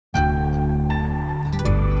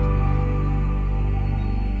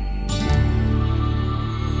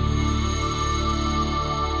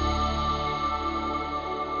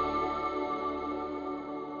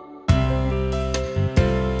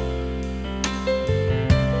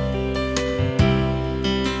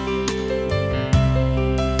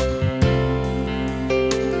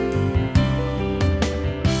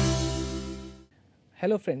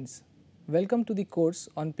Hello friends, welcome to the course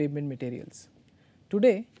on pavement materials.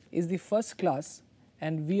 Today is the first class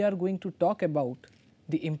and we are going to talk about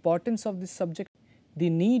the importance of this subject, the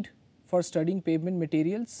need for studying pavement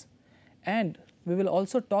materials, and we will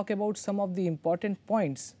also talk about some of the important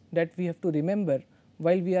points that we have to remember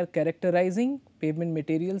while we are characterizing pavement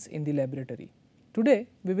materials in the laboratory. Today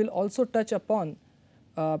we will also touch upon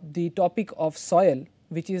the topic of soil,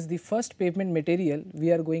 which is the first pavement material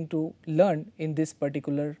we are going to learn in this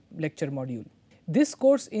particular lecture module. This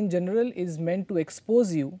course in general is meant to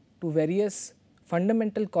expose you to various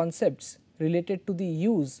fundamental concepts related to the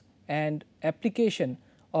use and application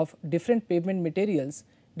of different pavement materials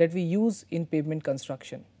that we use in pavement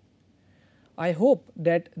construction. I hope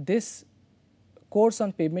that this course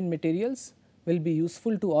on pavement materials will be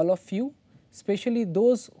useful to all of you, especially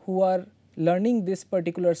those who are learning this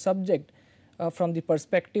particular subject from the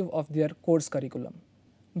perspective of their course curriculum.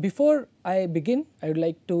 Before I begin, I would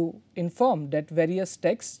like to inform that various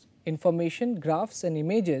texts, information, graphs and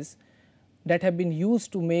images that have been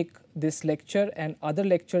used to make this lecture and other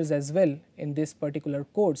lectures as well in this particular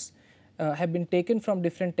course have been taken from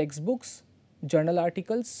different textbooks, journal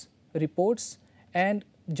articles, reports and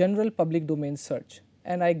general public domain search,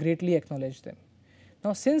 and I greatly acknowledge them.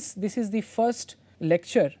 Now, since this is the first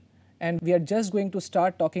lecture and we are just going to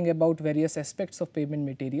start talking about various aspects of pavement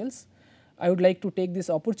materials, I would like to take this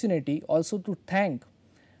opportunity also to thank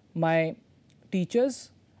my teachers,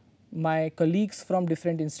 my colleagues from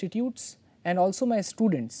different institutes and also my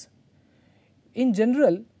students. In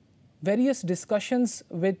general, various discussions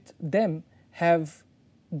with them have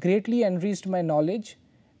greatly enriched my knowledge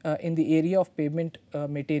in the area of pavement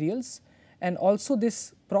materials, and also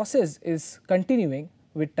this process is continuing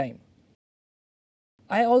with time.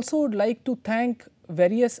 I also would like to thank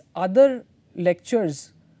various other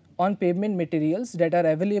lectures on pavement materials that are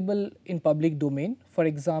available in public domain. For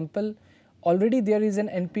example, already there is an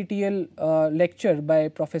NPTEL lecture by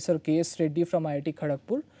Professor K.S. Reddy from IIT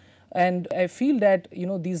Kharagpur, and I feel that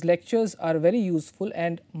these lectures are very useful,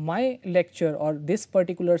 and my lecture or this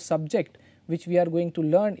particular subject which we are going to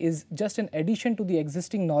learn is just an addition to the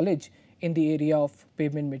existing knowledge in the area of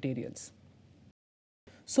pavement materials.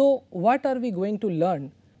 So, what are we going to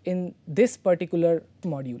learn in this particular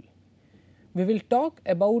module? We will talk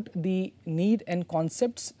about the need and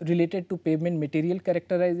concepts related to pavement material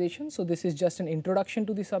characterization. So, this is just an introduction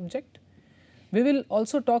to the subject. We will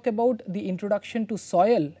also talk about the introduction to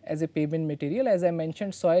soil as a pavement material. As I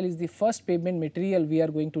mentioned, soil is the first pavement material we are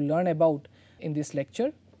going to learn about in this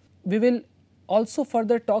lecture. We will also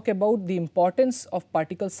further talk about the importance of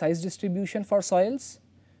particle size distribution for soils.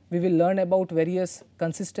 We will learn about various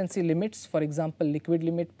consistency limits, for example, liquid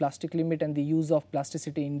limit, plastic limit and the use of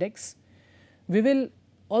plasticity index. We will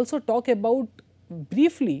also talk about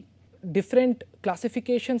briefly different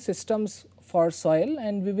classification systems for soil,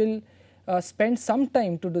 and we will spend some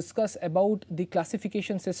time to discuss about the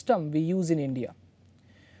classification system we use in India.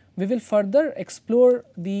 We will further explore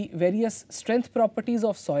the various strength properties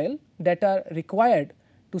of soil that are required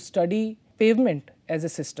to study pavement as a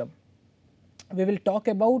system. We will talk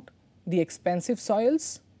about the expansive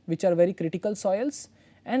soils, which are very critical soils,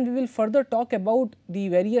 and we will further talk about the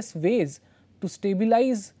various ways to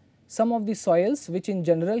stabilize some of the soils which in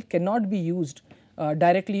general cannot be used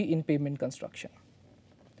directly in pavement construction.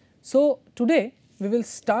 So, today we will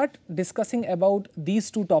start discussing about these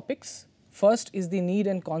two topics. First is the need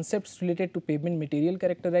and concepts related to pavement material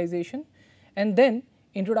characterization, and then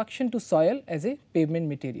introduction to soil as a pavement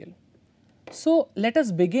material. So, let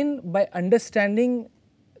us begin by understanding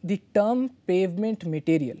the term pavement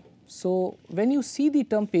material. So, when you see the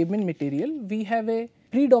term pavement material, we have a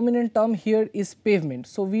predominant term here is pavement.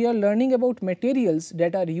 So, we are learning about materials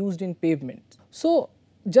that are used in pavement. So,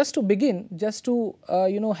 just to begin, just to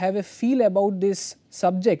have a feel about this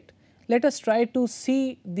subject, let us try to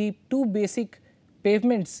see the two basic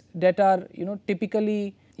pavements that are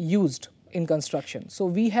typically used in construction. So,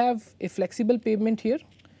 we have a flexible pavement here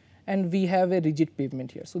and we have a rigid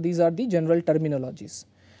pavement here. So, these are the general terminologies.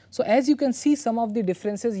 So, as you can see, some of the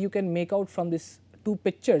differences you can make out from these two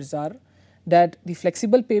pictures are that the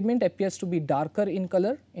flexible pavement appears to be darker in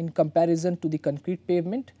color in comparison to the concrete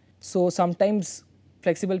pavement. So, sometimes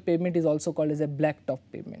flexible pavement is also called as a black top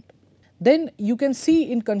pavement. Then you can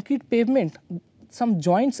see in concrete pavement some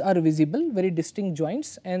joints are visible, very distinct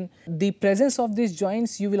joints, and the presence of these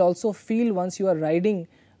joints you will also feel once you are riding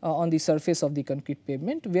on the surface of the concrete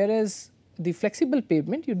pavement, whereas the flexible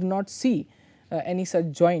pavement you do not see any such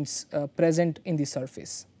joints present in the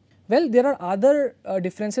surface. Well, there are other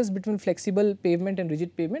differences between flexible pavement and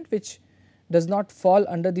rigid pavement which does not fall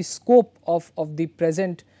under the scope of the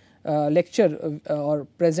present lecture or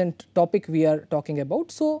present topic we are talking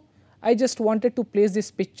about. So, I just wanted to place this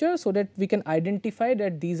picture so that we can identify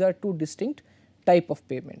that these are two distinct type of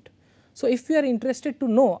pavement. So, if we are interested to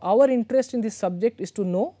know, our interest in this subject is to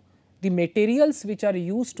know the materials which are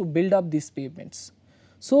used to build up these pavements.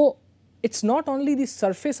 So, it is not only the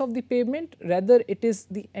surface of the pavement, rather it is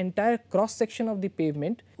the entire cross section of the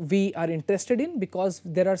pavement we are interested in, because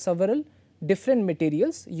there are several different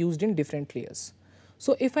materials used in different layers.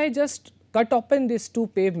 So, if I just cut open these two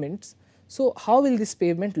pavements, so how will this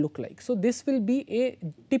pavement look like? So, this will be a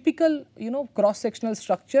typical cross sectional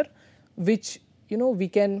structure which we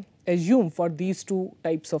can assume for these two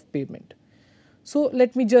types of pavement. So,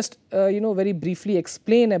 let me just very briefly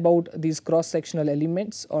explain about these cross sectional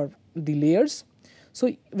elements or the layers.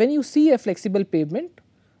 So, when you see a flexible pavement,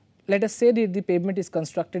 let us say that the pavement is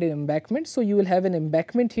constructed in embankment. So, you will have an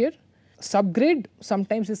embankment here. Subgrade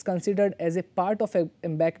sometimes is considered as a part of an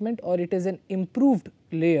embankment, or it is an improved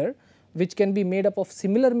layer which can be made up of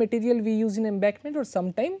similar material we use in embankment, or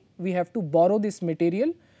sometime we have to borrow this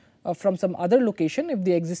material from some other location if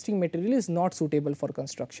the existing material is not suitable for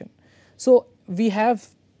construction. So, we have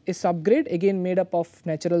a subgrade again made up of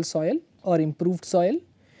natural soil or improved soil.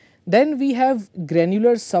 Then we have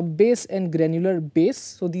granular subbase and granular base.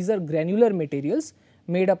 So, these are granular materials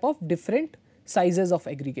made up of different sizes of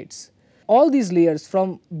aggregates. All these layers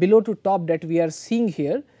from below to top that we are seeing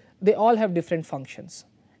here, they all have different functions,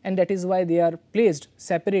 and that is why they are placed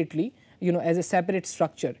separately as a separate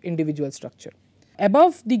structure, individual structure.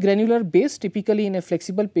 Above the granular base, typically in a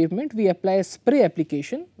flexible pavement, we apply a spray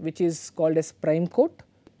application which is called as prime coat.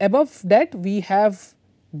 Above that we have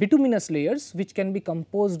bituminous layers which can be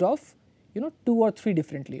composed of 2 or 3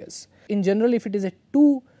 different layers. In general, if it is a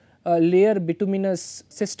 2 layer bituminous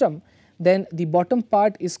system, then the bottom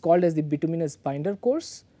part is called as the bituminous binder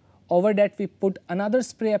course. Over that we put another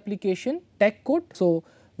spray application, tack coat. So,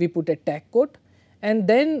 we put a tack coat, and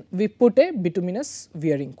then we put a bituminous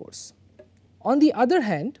wearing course. On the other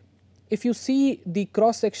hand, if you see the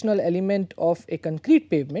cross sectional element of a concrete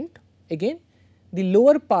pavement, again the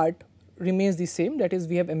lower part remains the same, that is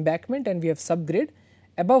we have embankment and we have subgrade,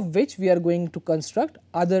 above which we are going to construct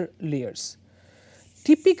other layers.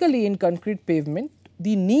 Typically in concrete pavement,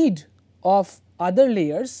 the need of other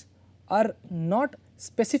layers are not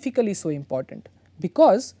specifically so important,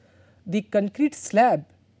 because the concrete slab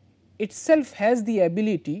itself has the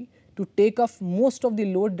ability to take off most of the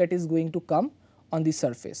load that is going to come on the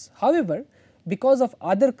surface. However, because of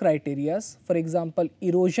other criterias, for example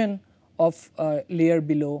erosion of layer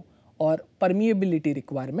below or permeability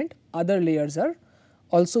requirement, other layers are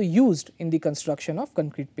also used in the construction of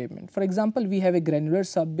concrete pavement. For example, we have a granular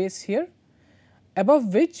subbase here,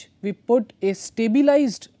 above which we put a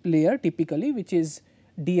stabilized layer typically, which is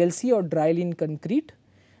DLC or dry lean concrete.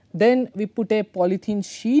 Then we put a polythene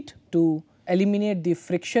sheet to eliminate the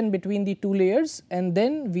friction between the two layers, and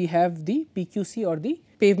then we have the PQC or the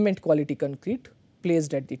pavement quality concrete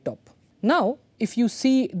placed at the top. Now, if you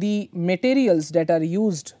see the materials that are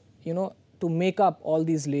used to make up all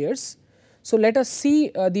these layers. So, let us see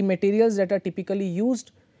the materials that are typically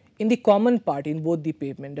used in the common part in both the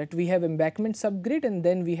pavement, that we have embankment subgrade and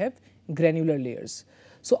then we have granular layers.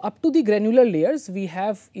 So, up to the granular layers we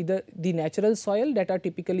have either the natural soil that are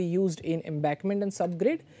typically used in embankment and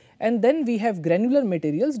subgrade, and then we have granular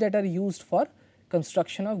materials that are used for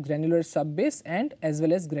construction of granular subbase and as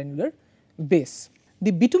well as granular base.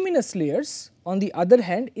 The bituminous layers on the other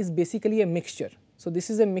hand is basically a mixture. So,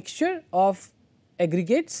 this is a mixture of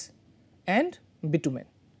aggregates and bitumen,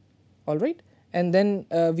 alright, and then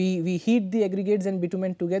we heat the aggregates and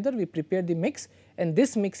bitumen together, we prepare the mix, and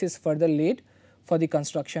this mix is further laid for the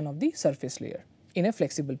construction of the surface layer in a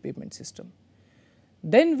flexible pavement system.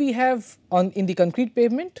 Then we have in the concrete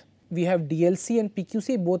pavement, we have DLC and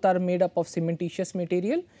PQC, both are made up of cementitious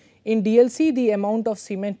material. In DLC the amount of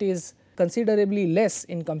cement is considerably less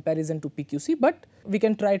in comparison to PQC, but we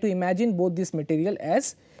can try to imagine both this material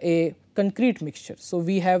as a concrete mixture. So,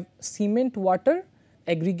 we have cement, water,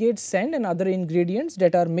 aggregate, sand and other ingredients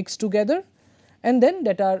that are mixed together and then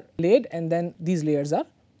that are laid, and then these layers are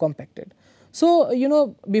compacted.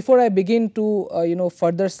 So, before I begin to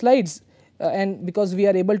further slides, and because we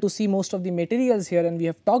are able to see most of the materials here and we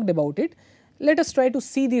have talked about it, let us try to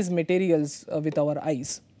see these materials with our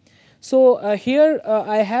eyes. So, here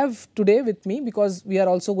I have today with me, because we are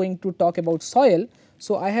also going to talk about soil.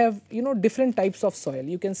 So, I have different types of soil.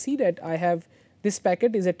 You can see that I have this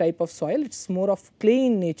packet is a type of soil, it is more of clay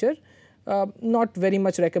in nature, not very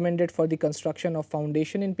much recommended for the construction of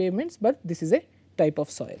foundation in pavements, but this is a type of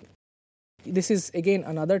soil. This is again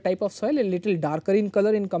another type of soil, a little darker in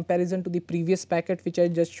color in comparison to the previous packet which I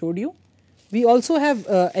just showed you. We also have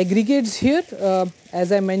aggregates here,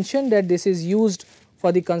 as I mentioned that this is used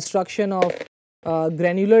for the construction of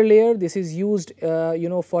granular layer, this is used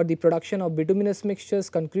for the production of bituminous mixtures,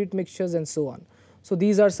 concrete mixtures and so on. So,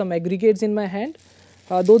 these are some aggregates in my hand,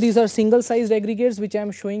 though these are single sized aggregates which I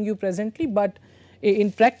am showing you presently, but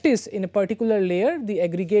in practice in a particular layer the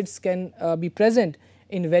aggregates can be present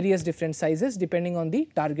in various different sizes depending on the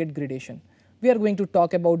target gradation. We are going to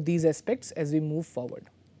talk about these aspects as we move forward.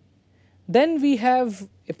 Then we have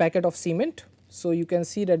a packet of cement. So, you can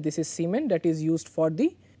see that this is cement that is used for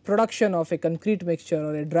the production of a concrete mixture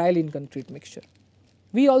or a dry lean concrete mixture.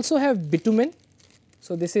 We also have bitumen.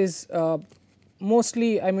 So, this is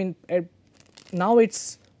mostly, I mean now it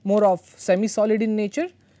is more of semi solid in nature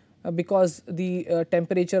because the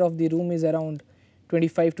temperature of the room is around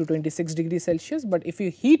 25 to 26 degrees Celsius, but if you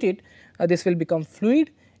heat it this will become fluid,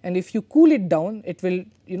 and if you cool it down it will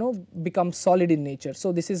become solid in nature.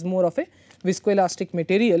 So, this is more of a viscoelastic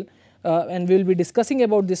material and we will be discussing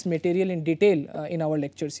about this material in detail in our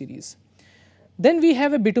lecture series. Then we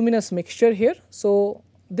have a bituminous mixture here. So,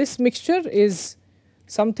 this mixture is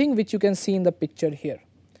something which you can see in the picture here.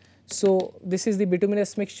 So, this is the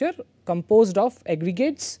bituminous mixture composed of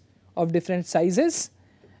aggregates of different sizes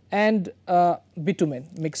and bitumen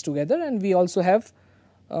mixed together, and we also have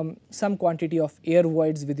some quantity of air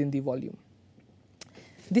voids within the volume.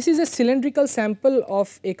 This is a cylindrical sample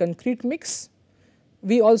of a concrete mix.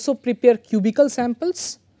 We also prepare cubical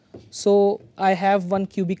samples. So, I have one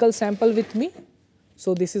cubical sample with me.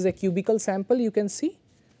 So, this is a cubical sample you can see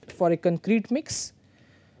for a concrete mix.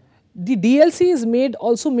 The DLC is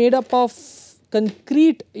also made up of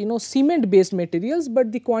concrete cement based materials,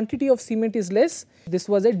 but the quantity of cement is less. This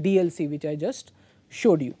was a DLC which I just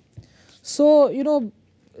showed you. So,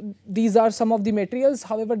 these are some of the materials,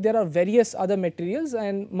 however there are various other materials,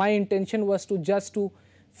 and my intention was to just to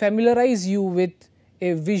familiarize you with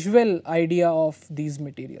a visual idea of these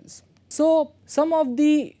materials. So, some of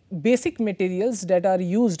the basic materials that are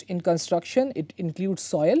used in construction, it includes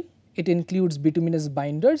soil, it includes bituminous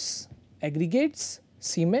binders, aggregates,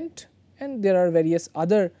 cement, and there are various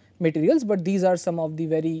other materials, but these are some of the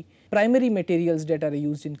very primary materials that are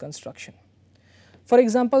used in construction. For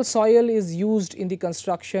example, soil is used in the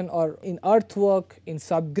construction or in earthwork, in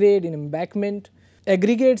subgrade, in embankment.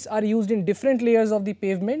 Aggregates are used in different layers of the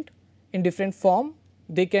pavement in different form.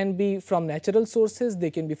 They can be from natural sources,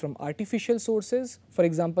 they can be from artificial sources. For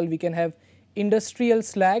example, we can have industrial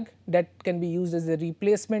slag that can be used as a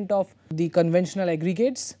replacement of the conventional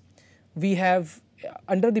aggregates. We have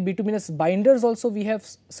under the bituminous binders also we have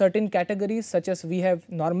certain categories, such as we have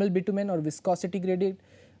normal bitumen or viscosity graded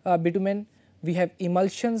bitumen. We have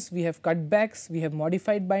emulsions, we have cutbacks, we have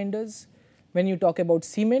modified binders. When you talk about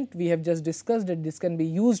cement, we have just discussed that this can be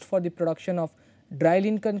used for the production of dry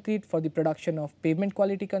lean concrete, for the production of pavement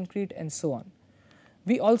quality concrete and so on.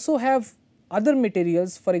 We also have other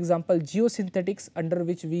materials, for example geosynthetics, under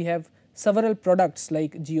which we have several products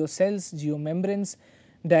like geocells, geomembranes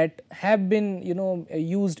that have been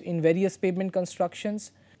used in various pavement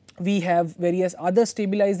constructions. We have various other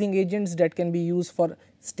stabilizing agents that can be used for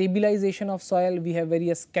stabilization of soil. We have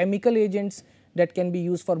various chemical agents that can be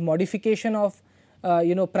used for modification of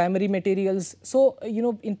primary materials. So,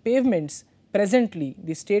 in pavements presently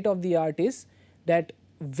the state of the art is that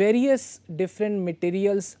various different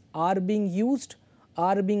materials are being used,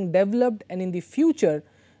 are being developed, and in the future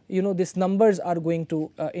these numbers are going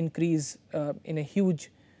to increase in a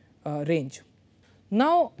huge range.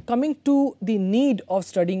 Now, coming to the need of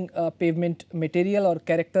studying pavement material or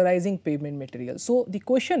characterizing pavement material. So, the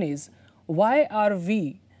question is, why are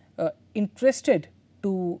we interested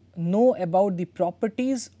to know about the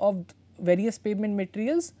properties of various pavement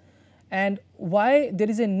materials, and why there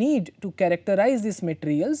is a need to characterize these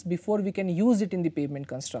materials before we can use it in the pavement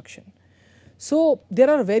construction. So, there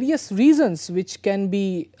are various reasons which can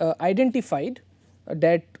be identified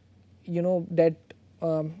that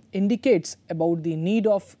indicates about the need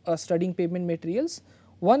of studying pavement materials.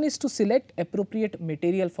 One is to select appropriate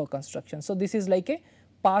material for construction. So, this is like a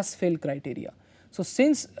pass fail criteria. So,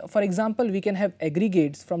 since for example, we can have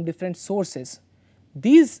aggregates from different sources,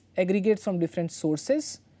 these aggregates from different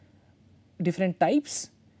sources, different types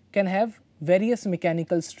can have various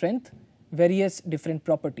mechanical strength, various different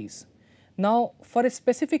properties. Now, for a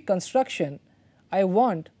specific construction, I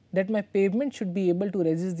want that my pavement should be able to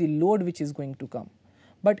resist the load which is going to come.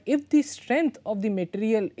 But if the strength of the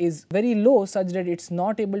material is very low such that it is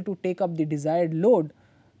not able to take up the desired load,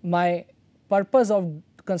 my purpose of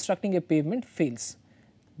constructing a pavement fails.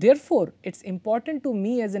 Therefore, it is important to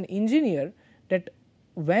me as an engineer that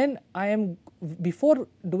when I am before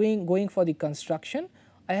going for the construction,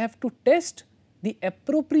 I have to test the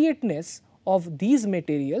appropriateness of these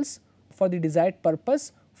materials for the desired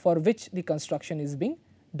purpose for which the construction is being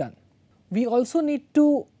done. We also need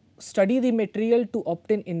to study the material to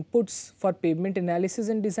obtain inputs for pavement analysis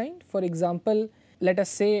and design. For example, let us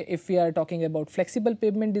say if we are talking about flexible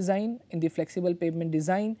pavement design, in the flexible pavement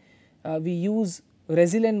design we use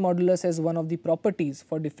resilient modulus as one of the properties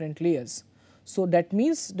for different layers. So, that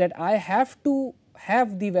means that I have to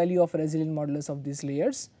have the value of resilient modulus of these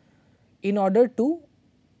layers in order to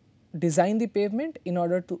design the pavement, in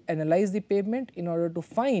order to analyze the pavement, in order to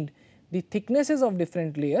find the thicknesses of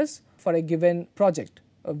different layers for a given project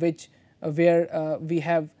where we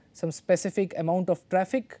have some specific amount of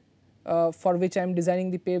traffic for which I am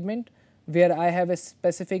designing the pavement, where I have a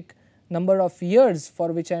specific number of years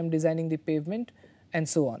for which I am designing the pavement, and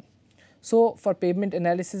so on. So, for pavement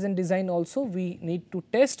analysis and design also we need to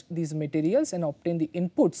test these materials and obtain the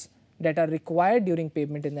inputs that are required during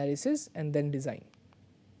pavement analysis and then design.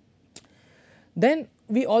 Then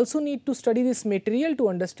we also need to study this material to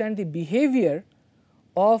understand the behavior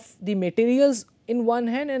of the materials in one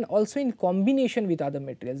hand and also in combination with other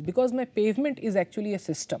materials, because my pavement is actually a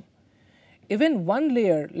system. Even one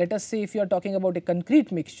layer, let us say if you are talking about a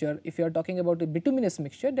concrete mixture, if you are talking about a bituminous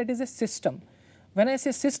mixture, that is a system. When I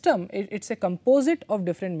say system, it is a composite of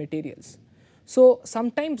different materials. So,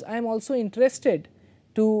 sometimes I am also interested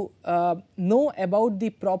to know about the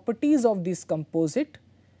properties of this composite,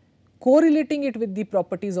 correlating it with the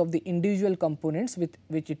properties of the individual components with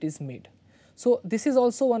which it is made. So, this is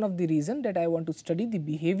also one of the reasons that I want to study the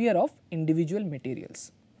behavior of individual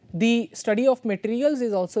materials. The study of materials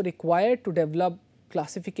is also required to develop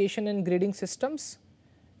classification and grading systems.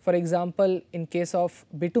 For example, in case of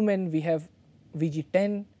bitumen we have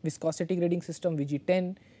VG10 viscosity grading system,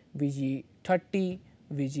 VG10, VG30,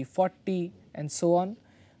 VG40 and so on.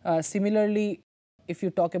 Similarly, if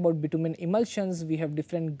you talk about bitumen emulsions, we have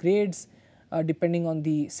different grades depending on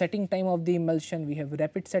the setting time of the emulsion. We have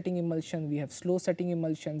rapid setting emulsion, we have slow setting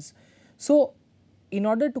emulsions. So, in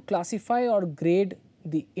order to classify or grade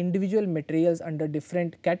the individual materials under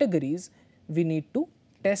different categories, we need to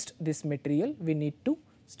test this material, we need to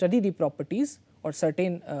study the properties or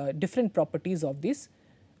certain different properties of these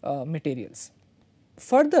materials.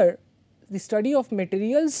 Further, the study of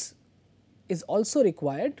materials is also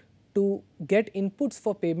required to get inputs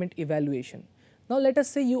for pavement evaluation. Now, let us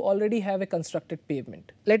say you already have a constructed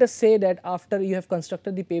pavement. Let us say that after you have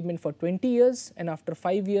constructed the pavement for 20 years and after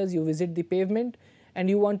 5 years you visit the pavement and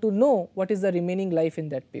you want to know what is the remaining life in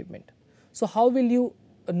that pavement. So, how will you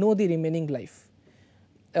know the remaining life?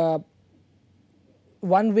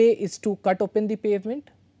 One way is to cut open the pavement,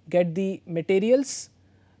 get the materials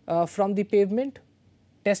from the pavement,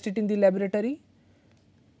 test it in the laboratory,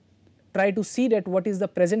 try to see that what is the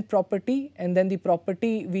present property and then the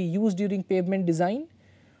property we use during pavement design.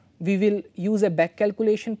 We will use a back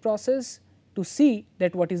calculation process to see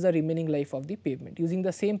that what is the remaining life of the pavement using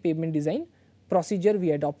the same pavement design procedure we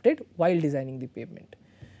adopted while designing the pavement.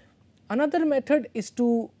 Another method is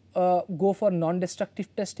to go for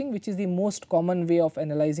non-destructive testing, which is the most common way of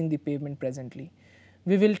analyzing the pavement presently.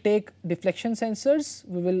 We will take deflection sensors,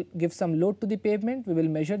 we will give some load to the pavement, we will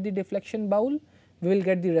measure the deflection bowl, we will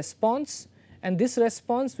get the response, and this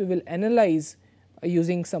response we will analyze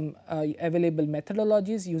using some available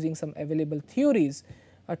methodologies, using some available theories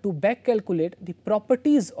to back calculate the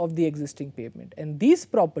properties of the existing pavement, and these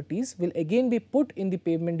properties will again be put in the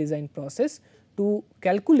pavement design process to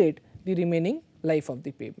calculate the remaining life of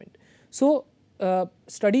the pavement. So,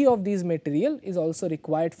 study of these material is also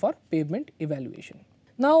required for pavement evaluation.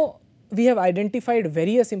 Now, we have identified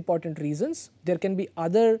various important reasons. There can be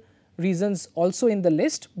other reasons also in the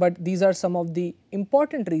list, but these are some of the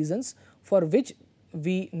important reasons for which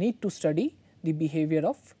we need to study the behavior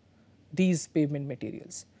of these pavement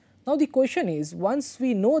materials. Now, the question is, once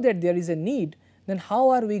we know that there is a need, then how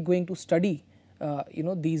are we going to study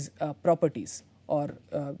these properties or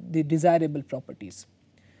the desirable properties?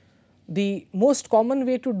 The most common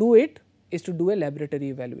way to do it is to do a laboratory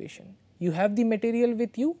evaluation. You have the material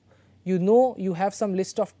with you, you know you have some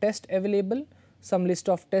list of tests available, some list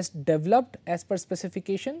of tests developed as per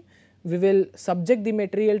specification. We will subject the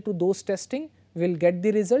material to those testing, we will get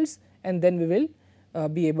the results, and then we will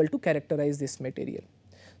be able to characterize this material.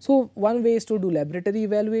 So, one way is to do laboratory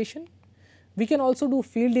evaluation. We can also do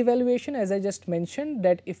field evaluation, as I just mentioned,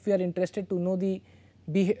 that if we are interested to know the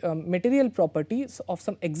material properties of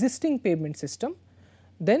some existing pavement system,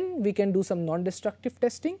 then we can do some non-destructive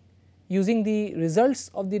testing using the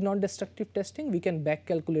results of the non-destructive testing, we can back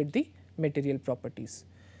calculate the material properties.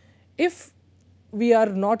 If we are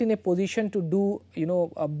not in a position to do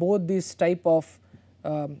both this type of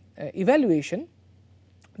evaluation,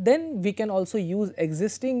 then we can also use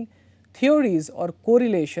existing theories or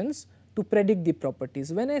correlations to predict the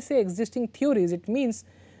properties. When I say existing theories, it means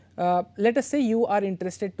let us say you are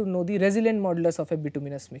interested to know the resilient modulus of a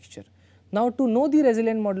bituminous mixture. Now, to know the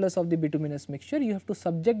resilient modulus of the bituminous mixture, you have to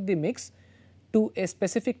subject the mix to a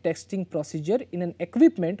specific testing procedure in an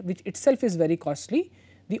equipment which itself is very costly,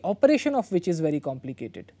 the operation of which is very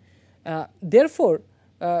complicated. Therefore,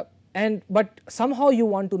 but somehow you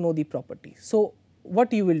want to know the property. So,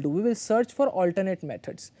 what you will do? We will search for alternate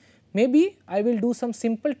methods. Maybe I will do some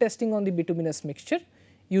simple testing on the bituminous mixture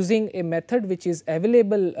using a method which is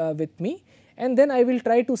available with me, and then I will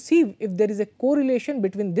try to see if there is a correlation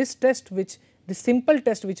between this test, which the simple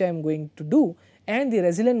test which I am going to do, and the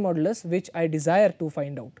resilient modulus which I desire to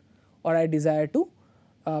find out or I desire to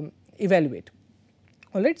evaluate.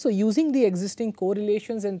 Alright. So, using the existing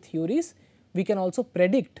correlations and theories, we can also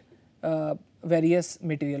predict various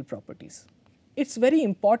material properties. It is very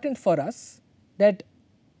important for us that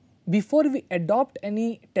before we adopt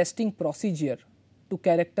any testing procedure to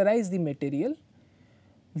characterize the material,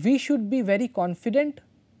 we should be very confident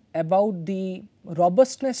about the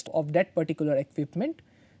robustness of that particular equipment,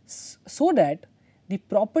 so that the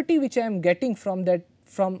property which I am getting from that,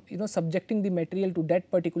 from subjecting the material to that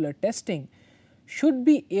particular testing, should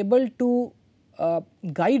be able to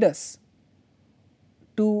guide us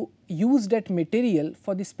to use that material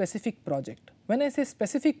for the specific project. When I say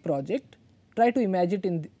specific project, try to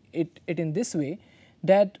imagine it in this way,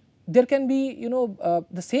 that there can be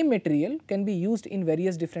the same material can be used in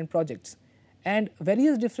various different projects, and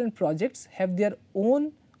various different projects have their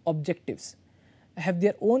own objectives, have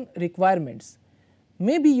their own requirements.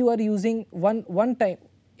 Maybe you are using one time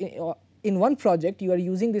in one project, you are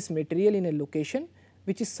using this material in a location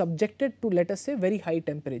which is subjected to, let us say, very high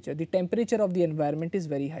temperature. The temperature of the environment is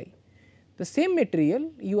very high. The same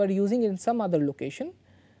material you are using in some other location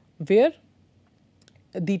where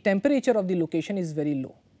the temperature of the location is very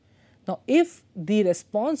low. Now, if the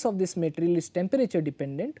response of this material is temperature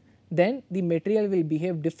dependent, then the material will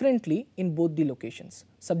behave differently in both the locations,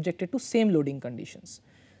 subjected to same loading conditions.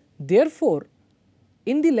 Therefore,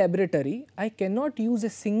 in the laboratory, I cannot use a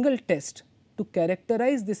single test to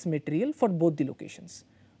characterize this material for both the locations,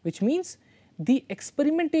 which means the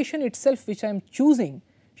experimentation itself which I am choosing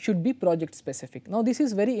should be project specific. Now, this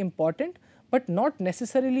is very important, but not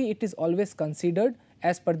necessarily it is always considered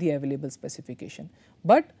as per the available specification,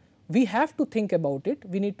 but we have to think about it.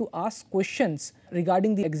 We need to ask questions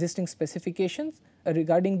regarding the existing specifications,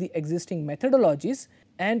 regarding the existing methodologies,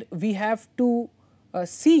 and we have to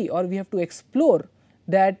see, or we have to explore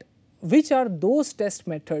that which are those test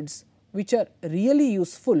methods which are really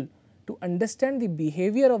useful to understand the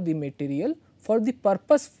behavior of the material for the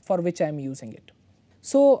purpose for which I am using it.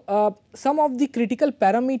 So, some of the critical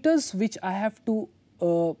parameters which I have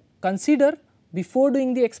to consider before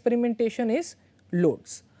doing the experimentation is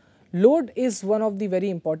loads. Load is one of the very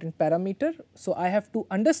important parameter. So, I have to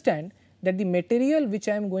understand that the material which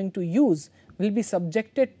I am going to use will be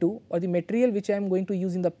subjected to, or the material which I am going to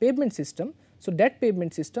use in the pavement system. So, that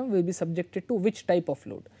pavement system will be subjected to which type of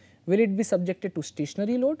load? Will it be subjected to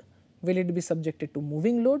stationary load? Will it be subjected to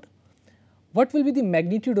moving load? What will be the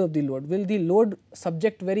magnitude of the load? Will the load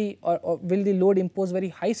subject very, or will the load impose very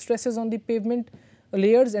high stresses on the pavement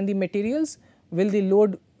layers and the materials? Will the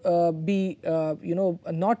load be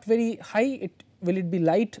not very high? Will it be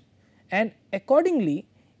light? And accordingly,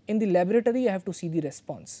 in the laboratory I have to see the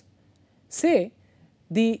response. Say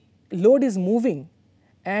the load is moving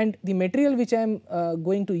and the material which I am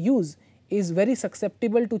going to use is very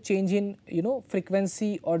susceptible to change in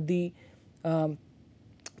frequency, or the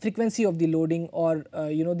frequency of the loading, or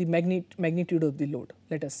the magnitude of the load,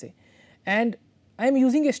 let us say, and I am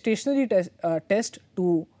using a stationary test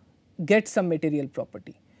to get some material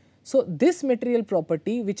property. So, this material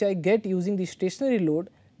property which I get using the stationary load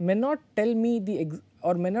may not tell me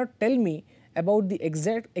may not tell me about the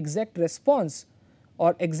exact response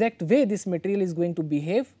or exact way this material is going to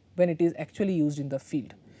behave when it is actually used in the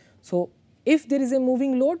field. So, if there is a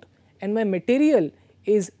moving load and my material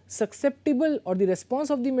is susceptible, or the response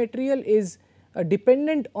of the material is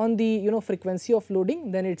dependent on the frequency of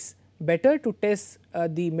loading, then it is better to test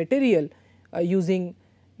the material using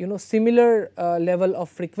similar level of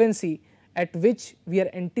frequency at which we are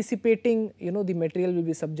anticipating the material will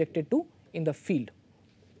be subjected to in the field.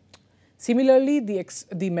 Similarly,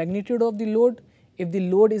 the magnitude of the load, if the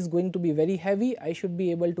load is going to be very heavy, I should be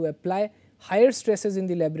able to apply higher stresses in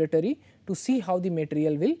the laboratory to see how the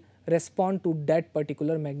material will respond to that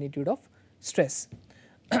particular magnitude of stress.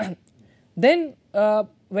 Then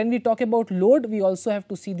when we talk about load, we also have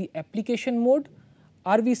to see the application mode.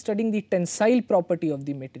 Are we studying the tensile property of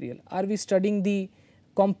the material? Are we studying the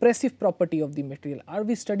compressive property of the material? Are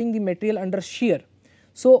we studying the material under shear?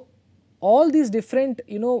 So, all these different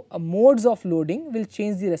modes of loading will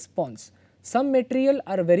change the response. Some material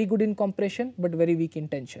are very good in compression, but very weak in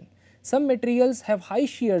tension. Some materials have high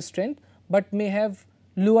shear strength, but may have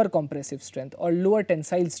lower compressive strength or lower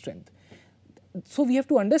tensile strength. So, we have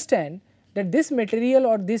to understand that this material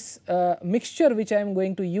or this mixture which I am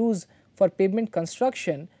going to use for pavement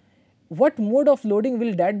construction, what mode of loading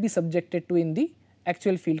will that be subjected to in the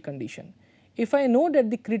actual field condition. If I know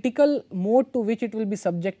that the critical mode to which it will be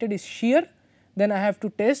subjected is shear, then I have to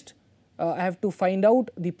test, I have to find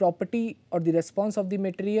out the property or the response of the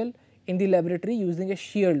material in the laboratory using a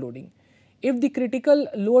shear loading. If the critical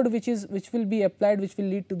load which will be applied, which will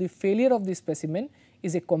lead to the failure of the specimen,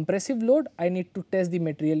 is a compressive load, I need to test the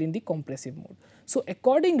material in the compressive mode. So,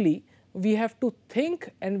 accordingly we have to think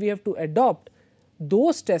and we have to adopt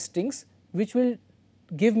those testings which will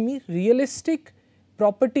give me realistic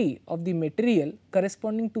property of the material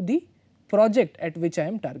corresponding to the project at which I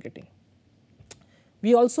am targeting.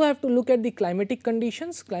 We also have to look at the climatic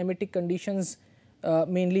conditions. Climatic conditions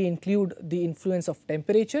mainly include the influence of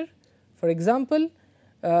temperature. For example,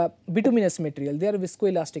 bituminous material, they are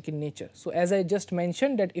viscoelastic in nature. So, as I just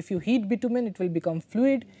mentioned that if you heat bitumen, it will become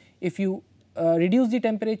fluid. If you reduce the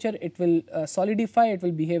temperature, it will solidify, it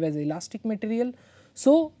will behave as elastic material.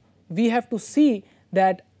 So, we have to see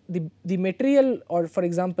that the material, or for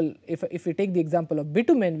example, if we take the example of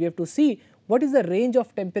bitumen, we have to see what is the range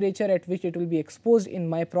of temperature at which it will be exposed in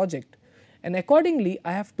my project, and accordingly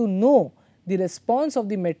I have to know the response of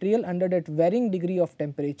the material under that varying degree of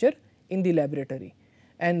temperature in the laboratory.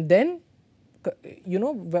 And then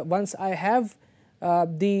once I have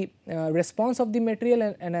the response of the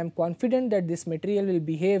material and I am confident that this material will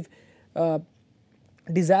behave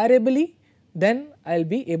desirably, then I will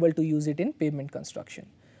be able to use it in pavement construction.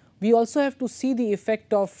 We also have to see the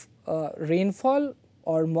effect of rainfall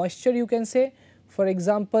or moisture, you can say. For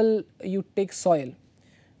example, you take soil.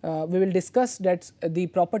 We will discuss that the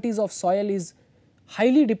properties of soil is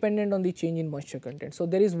highly dependent on the change in moisture content. So,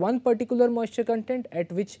 there is one particular moisture content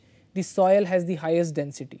at which the soil has the highest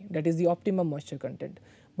density, that is the optimum moisture content.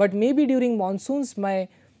 But maybe during monsoons my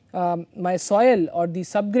soil or the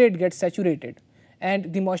subgrade gets saturated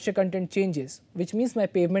and the moisture content changes, which means my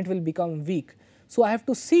pavement will become weak. So, I have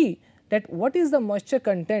to see that what is the moisture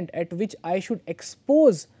content at which I should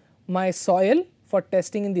expose my soil for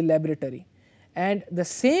testing in the laboratory, and the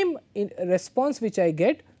same response which I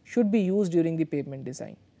get should be used during the pavement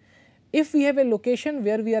design. If we have a location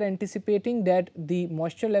where we are anticipating that the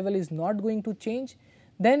moisture level is not going to change,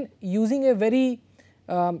 then using a very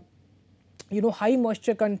high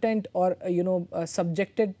moisture content or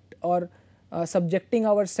subjecting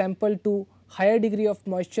our sample to higher degree of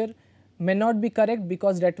moisture may not be correct,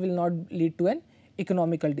 because that will not lead to an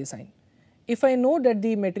economical design. If I know that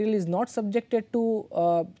the material is not subjected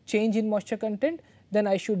to change in moisture content, then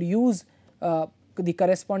I should use the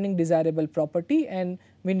corresponding desirable property, and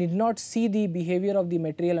we need not see the behavior of the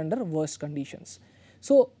material under worst conditions.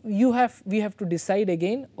 So, we have to decide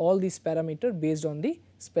again all these parameters based on the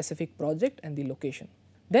specific project and the location.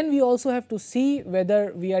 Then we also have to see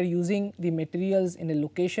whether we are using the materials in a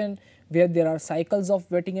location where there are cycles of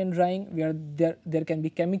wetting and drying, where there can be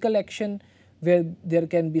chemical action, where there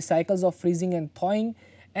can be cycles of freezing and thawing,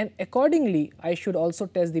 and accordingly I should also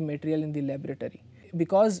test the material in the laboratory,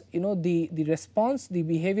 because the response, the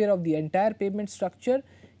behavior of the entire pavement structure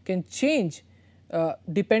can change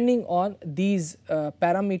depending on these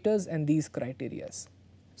parameters and these criterias.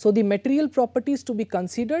 So, the material properties to be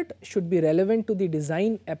considered should be relevant to the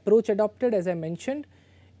design approach adopted, as I mentioned.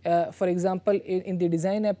 For example, in the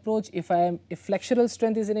design approach, if flexural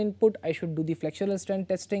strength is an input, I should do the flexural strength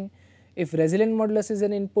testing. If resilient modulus is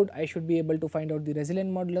an input, I should be able to find out the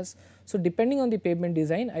resilient modulus. So, depending on the pavement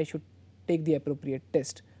design, I should take the appropriate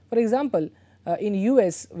test. For example, in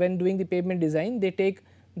US, when doing the pavement design, they take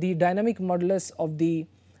the dynamic modulus of the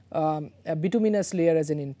bituminous layer as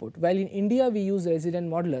an input, while in India we use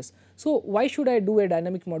resilient modulus. So, why should I do a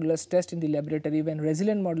dynamic modulus test in the laboratory when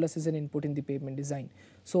resilient modulus is an input in the pavement design?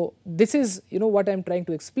 So, this is what I am trying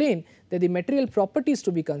to explain, that the material properties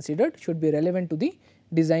to be considered should be relevant to the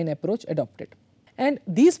design approach adopted. And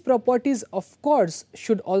these properties of course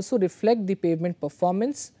should also reflect the pavement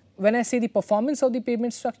performance. When I say the performance of the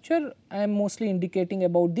pavement structure, I am mostly indicating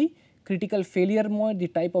about the critical failure mode, the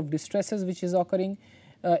type of distresses which is occurring,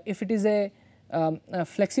 if it is a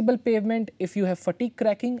flexible pavement, if you have fatigue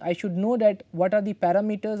cracking, I should know that what are the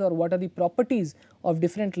parameters or what are the properties of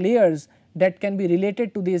different layers that can be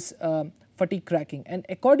related to this fatigue cracking, and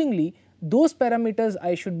accordingly those parameters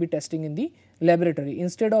I should be testing in the laboratory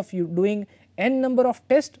instead of you doing n number of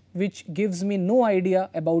tests which gives me no idea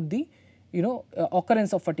about the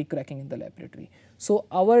occurrence of fatigue cracking in the laboratory. So,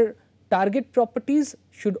 our target properties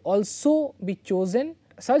should also be chosen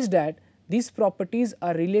such that these properties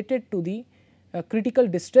are related to the critical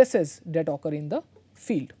distresses that occur in the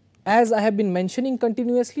field. As I have been mentioning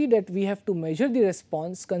continuously that we have to measure the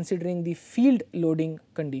response considering the field loading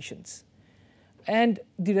conditions, and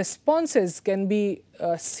the responses can be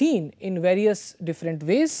seen in various different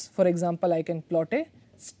ways. For example, I can plot a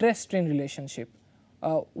stress strain relationship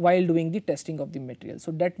while doing the testing of the material.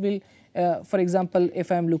 So, that will for example,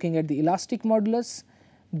 if I am looking at the elastic modulus,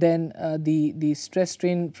 then the stress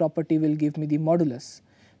strain property will give me the modulus.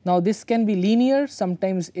 Now, this can be linear,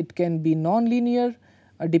 sometimes it can be non-linear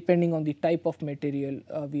depending on the type of material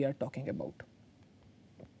we are talking about.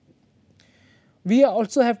 We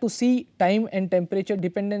also have to see time and temperature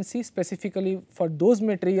dependency, specifically for those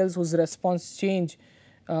materials whose response change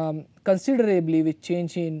considerably with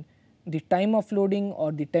change in the time of loading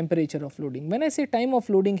or the temperature of loading. When I say time of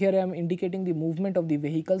loading, here I am indicating the movement of the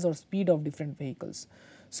vehicles or speed of different vehicles.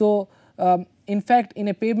 So, in fact, in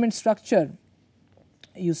a pavement structure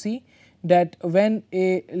you see that when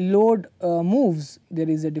a load moves, there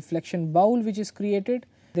is a deflection bowl which is created,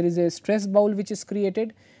 there is a stress bowl which is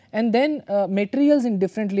created, and then materials in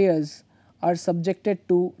different layers are subjected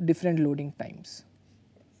to different loading times.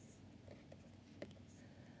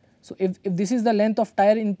 So, if this is the length of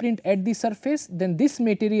tire imprint at the surface, then this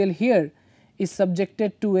material here is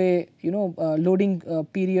subjected to a loading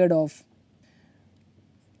period of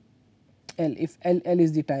L, if L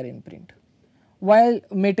is the tire imprint, while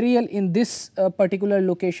material in this particular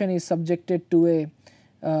location is subjected to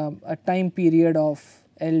a time period of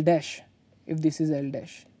L dash, if this is L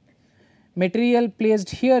dash. Material placed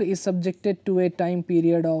here is subjected to a time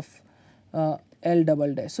period of L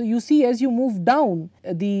double dash. So, you see as you move down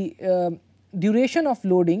the duration of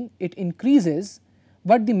loading it increases,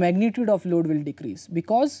 but the magnitude of load will decrease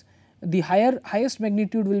because the highest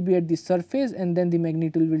magnitude will be at the surface and then the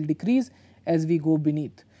magnitude will decrease as we go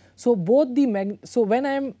beneath. So, both the so when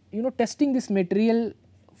I am testing this material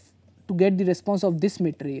to get the response of this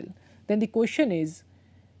material, then the question is,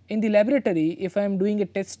 in the laboratory if I am doing a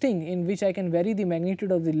testing in which I can vary the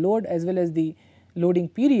magnitude of the load as well as the loading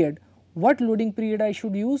period, what loading period I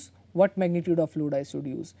should use, what magnitude of load I should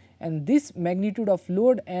use, and this magnitude of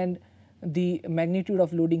load and the magnitude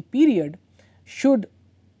of loading period should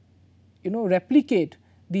replicate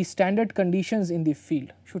the standard conditions in the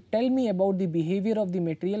field, should tell me about the behavior of the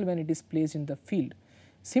material when it is placed in the field.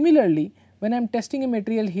 Similarly, when I am testing a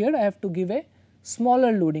material here, I have to give a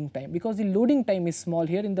smaller loading time because the loading time is small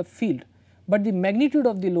here in the field, but the magnitude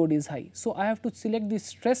of the load is high. So, I have to select the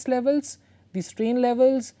stress levels, the strain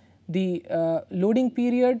levels, the loading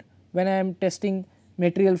period when I am testing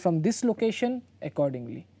material from this location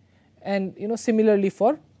accordingly, and similarly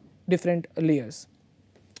for different layers.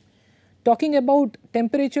 Talking about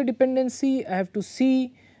temperature dependency, I have to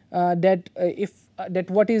see that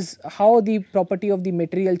how the property of the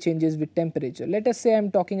material changes with temperature. Let us say I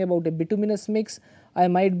am talking about a bituminous mix, I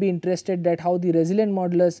might be interested that how the resilient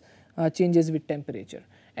modulus changes with temperature,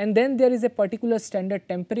 and then there is a particular standard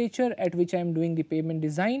temperature at which I am doing the pavement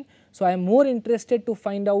design. So, I am more interested to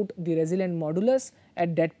find out the resilient modulus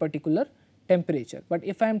at that particular temperature, but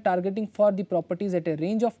if I am targeting for the properties at a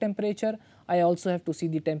range of temperature, I also have to see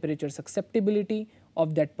the temperature susceptibility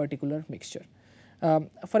of that particular mixture.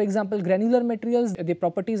 For example, granular materials, the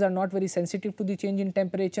properties are not very sensitive to the change in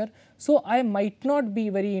temperature. So, I might not be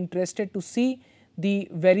very interested to see the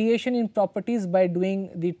variation in properties by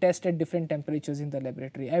doing the test at different temperatures in the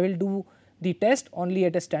laboratory. I will do the test only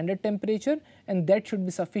at a standard temperature, and that should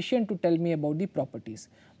be sufficient to tell me about the properties.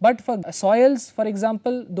 But for soils, for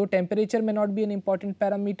example, though temperature may not be an important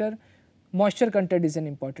parameter, moisture content is an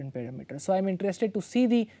important parameter. So, I am interested to see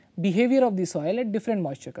the behavior of the soil at different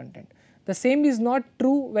moisture content. The same is not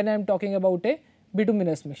true when I am talking about a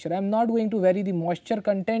bituminous mixture. I am not going to vary the moisture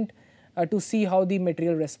content to see how the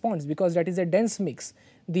material responds, because that is a dense mix.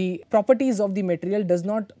 The properties of the material does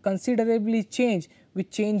not considerably change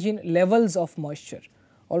with change in levels of moisture.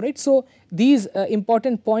 Alright. So, these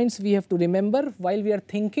important points we have to remember while we are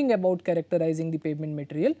thinking about characterizing the pavement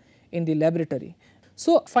material in the laboratory.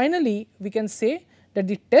 So, finally, we can say that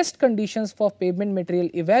the test conditions for pavement material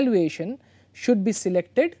evaluation should be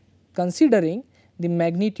selected considering the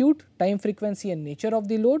magnitude, time, frequency and nature of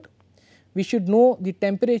the load, we should know the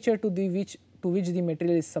temperature to which the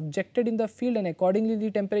material is subjected in the field, and accordingly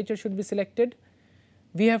the temperature should be selected.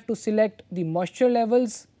 We have to select the moisture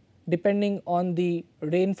levels depending on the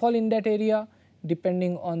rainfall in that area,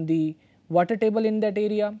 depending on the water table in that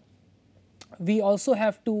area. We also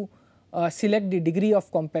have to select the degree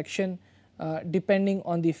of compaction depending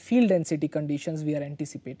on the field density conditions we are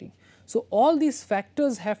anticipating. So, all these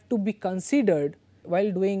factors have to be considered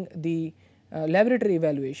while doing the laboratory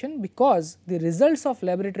evaluation, because the results of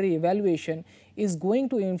laboratory evaluation is going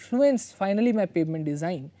to influence finally my pavement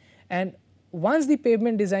design. And once the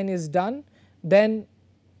pavement design is done, then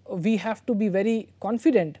we have to be very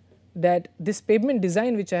confident that this pavement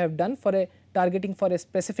design which I have done for a targeting for a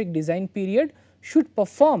specific design period should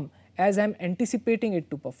perform as I am anticipating it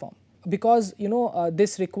to perform, because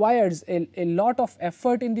this requires a lot of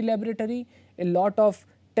effort in the laboratory, a lot of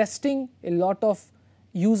testing, a lot of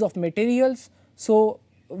use of materials. So,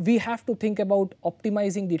 we have to think about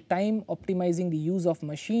optimizing the time, optimizing the use of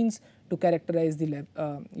machines to characterize the lab,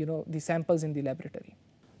 the samples in the laboratory.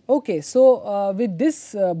 Okay, so with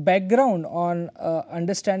this background on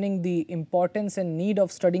understanding the importance and need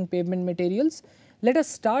of studying pavement materials, let us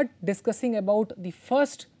start discussing about the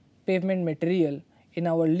first pavement material in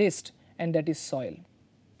our list, and that is soil.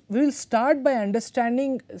 We will start by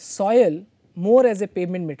understanding soil more as a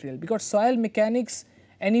pavement material, because soil mechanics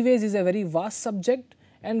anyways is a very vast subject,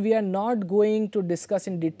 and we are not going to discuss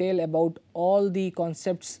in detail about all the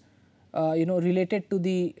concepts related to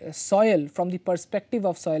the soil from the perspective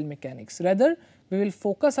of soil mechanics. Rather, we will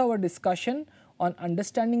focus our discussion on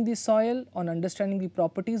understanding the soil, on understanding the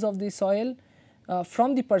properties of the soil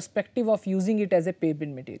from the perspective of using it as a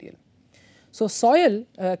pavement material. So, soil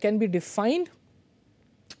can be defined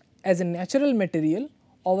as a natural material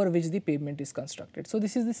over which the pavement is constructed. So,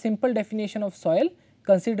 this is the simple definition of soil,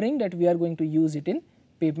 considering that we are going to use it in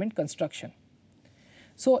pavement construction.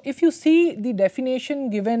 So, if you see the definition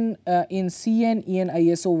given in CN EN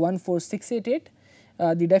ISO 14688,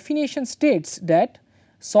 the definition states that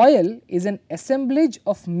soil is an assemblage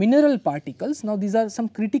of mineral particles. Now, these are some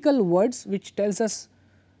critical words which tells us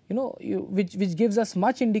which gives us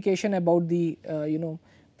much indication about the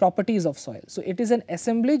properties of soil. So, it is an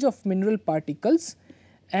assemblage of mineral particles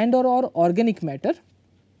and or organic matter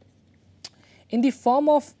in the form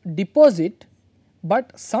of deposit,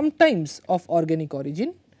 but sometimes of organic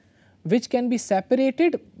origin, which can be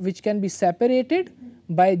separated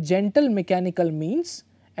by gentle mechanical means,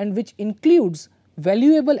 and which includes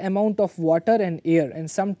valuable amount of water and air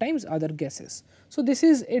and sometimes other gases. So, this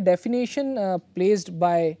is a definition placed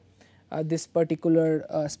by this particular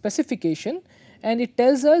specification, and it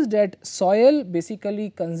tells us that soil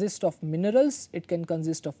basically consists of minerals, it can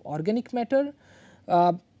consist of organic matter.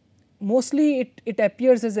 Mostly it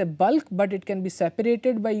appears as a bulk, but it can be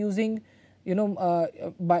separated by using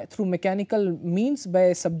through mechanical means,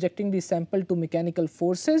 by subjecting the sample to mechanical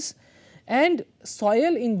forces. And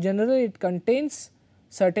soil in general, it contains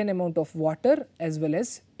certain amount of water as well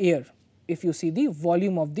as air, if you see the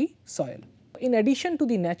volume of the soil. In addition to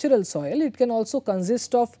the natural soil, it can also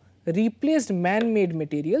consist of replaced man-made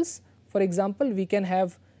materials. For example, we can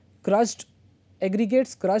have crushed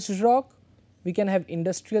aggregates, crushed rock, we can have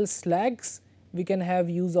industrial slags, we can have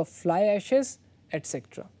use of fly ashes,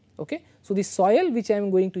 etc. Okay. So, the soil which I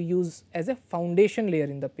am going to use as a foundation layer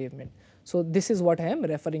in the pavement. So, this is what I am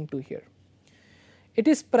referring to here. It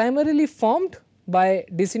is primarily formed by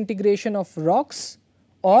disintegration of rocks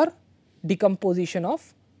or decomposition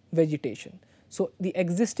of vegetation. So, the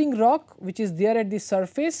existing rock which is there at the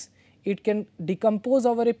surface, it can decompose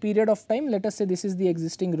over a period of time. Let us say this is the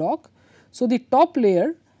existing rock. So, the top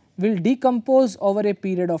layer will decompose over a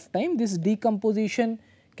period of time. This decomposition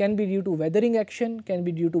can be due to weathering action, can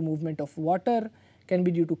be due to movement of water, can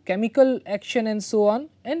be due to chemical action and so on,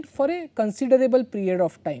 and for a considerable period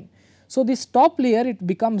of time. So, this top layer, it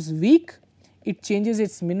becomes weak, it changes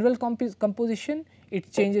its mineral composition,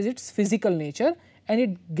 it changes its physical nature, and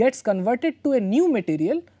it gets converted to a new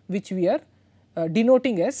material which we are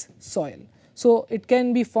denoting as soil. So, it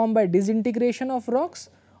can be formed by disintegration of rocks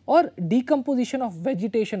or decomposition of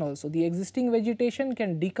vegetation also. The existing vegetation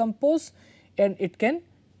can decompose and it can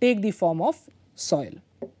take the form of soil,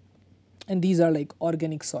 and these are like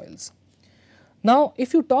organic soils. Now,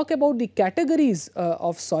 if you talk about the categories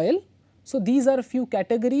of soil, so these are a few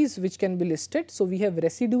categories which can be listed. So, we have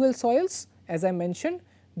residual soils, as I mentioned,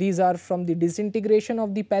 these are from the disintegration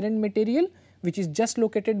of the parent material which is just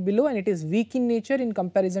located below, and it is weak in nature in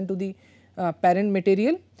comparison to the parent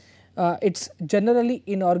material. It is generally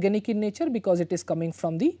inorganic in nature because it is coming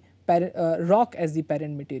from the rock as the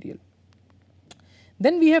parent material.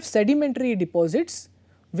 Then we have sedimentary deposits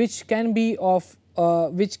which can be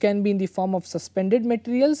in the form of suspended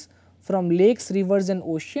materials from lakes, rivers and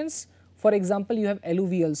oceans. For example, you have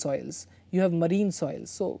alluvial soils, you have marine soils.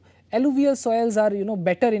 So, alluvial soils are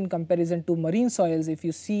better in comparison to marine soils if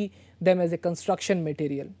you see them as a construction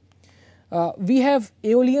material. We have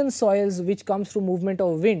aeolian soils which comes through movement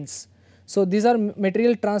of winds. So, these are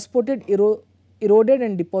material transported, eroded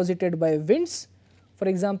and deposited by winds. For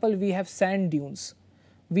example, we have sand dunes,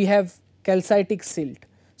 we have calcitic silt.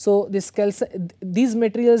 So, these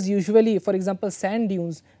materials usually, for example, sand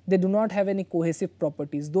dunes, they do not have any cohesive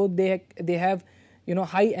properties, though they have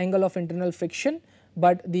high angle of internal friction,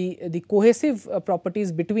 but the cohesive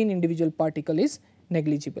properties between individual particle is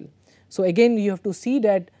negligible. So, again you have to see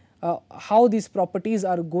that how these properties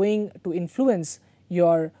are going to influence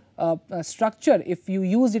your structure if you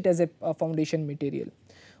use it as a foundation material.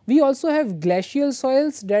 We also have glacial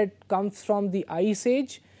soils that comes from the ice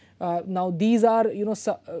age. Now these are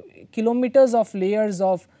kilometers of layers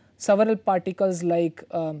of several particles like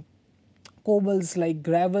cobbles, like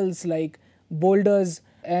gravels, like boulders,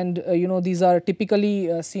 and these are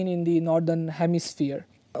typically seen in the northern hemisphere.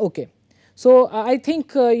 Okay. So, I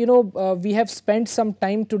think we have spent some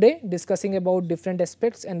time today discussing about different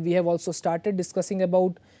aspects, and we have also started discussing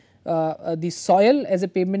about the soil as a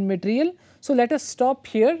pavement material. So, let us stop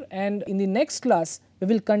here, and in the next class we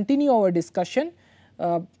will continue our discussion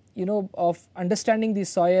of understanding the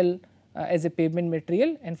soil as a pavement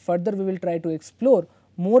material, and further we will try to explore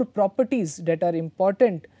more properties that are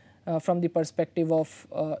important from the perspective of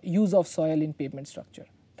use of soil in pavement structure.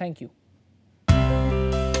 Thank you.